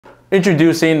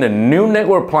Introducing the new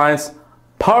network appliance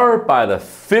powered by the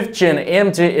 5th Gen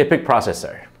AMD EPYC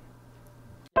processor.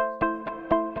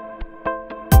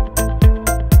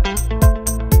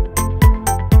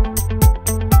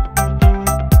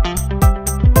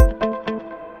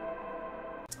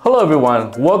 Hello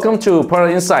everyone, welcome to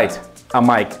Product Insight. I'm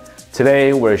Mike.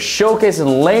 Today we're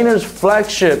showcasing Lanner's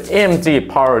flagship AMD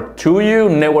powered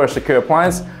 2U network secure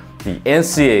appliance, the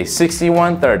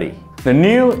NCA6130. The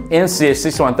new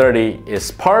NCA6130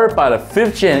 is powered by the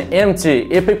 5th Gen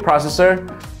AMD EPYC processor,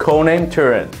 codenamed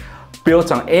Turin.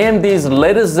 Built on AMD's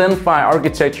latest Zen 5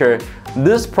 architecture,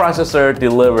 this processor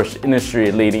delivers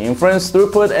industry-leading inference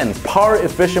throughput and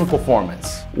power-efficient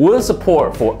performance. With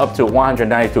support for up to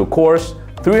 192 cores,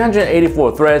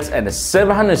 384 threads, and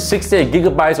 768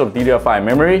 GB of DDR5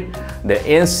 memory, the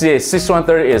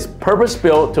NCA6130 is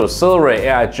purpose-built to accelerate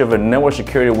AI-driven network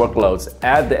security workloads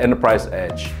at the enterprise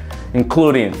edge,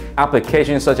 including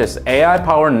applications such as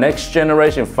AI-powered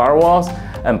next-generation firewalls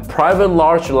and private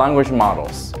large language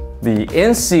models. The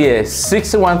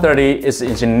NCA6130 is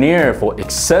engineered for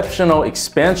exceptional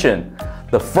expansion.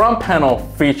 The front panel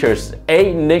features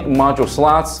 8 NIC module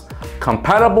slots,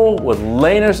 compatible with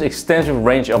Lanner's extensive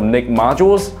range of NIC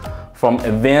modules, from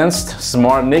advanced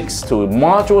smart NICs to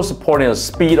modules supporting a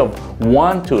speed of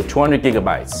 1 to 200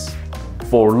 GB.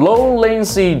 For low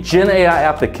latency Gen AI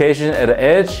applications at the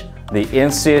edge, the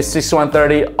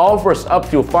NCA6130 offers up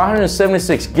to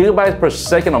 576 GB per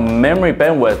second of memory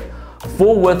bandwidth,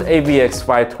 full-width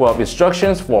AVX512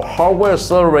 instructions for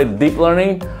hardware-accelerated deep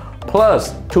learning,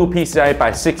 plus 2 PCIe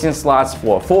by 16 slots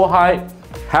for full height,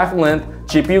 half-length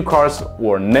GPU cards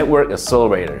or network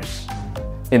accelerators.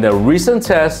 In the recent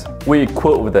test, we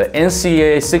equipped with the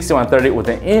NCA6130 with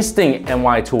an Instinct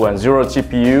MY210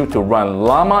 GPU to run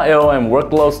Llama LLM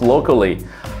workloads locally.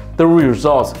 The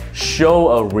results show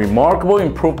a remarkable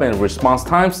improvement in response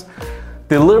times,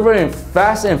 delivering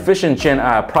fast and efficient Gen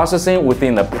AI processing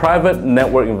within the private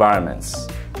network environments.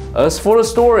 As for the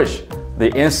storage,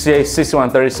 the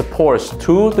NCA6130 supports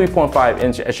two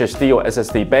 3.5-inch HDD or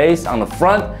SSD bays on the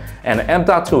front and an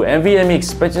M.2 NVMe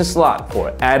expansion slot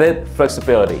for added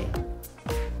flexibility.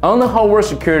 On the hardware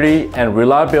security and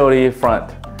reliability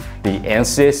front, the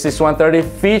NCA6130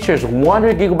 features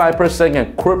 100 GB per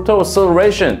second crypto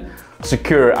acceleration,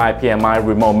 secure IPMI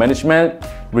remote management,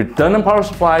 redundant power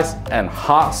supplies, and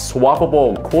hot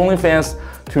swappable cooling fans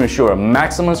to ensure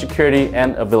maximum security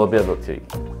and availability.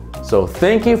 So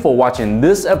thank you for watching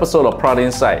this episode of Product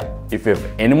Insight. If you have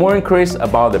any more inquiries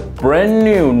about the brand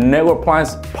new network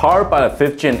appliance powered by the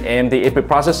 5th Gen AMD EPYC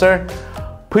processor,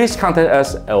 please contact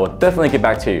us and we'll definitely get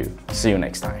back to you. See you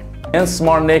next time. And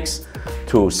smart NICs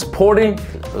to supporting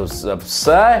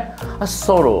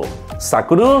Sakuru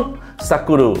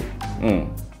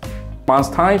response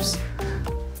times,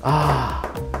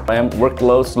 and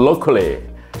workloads locally.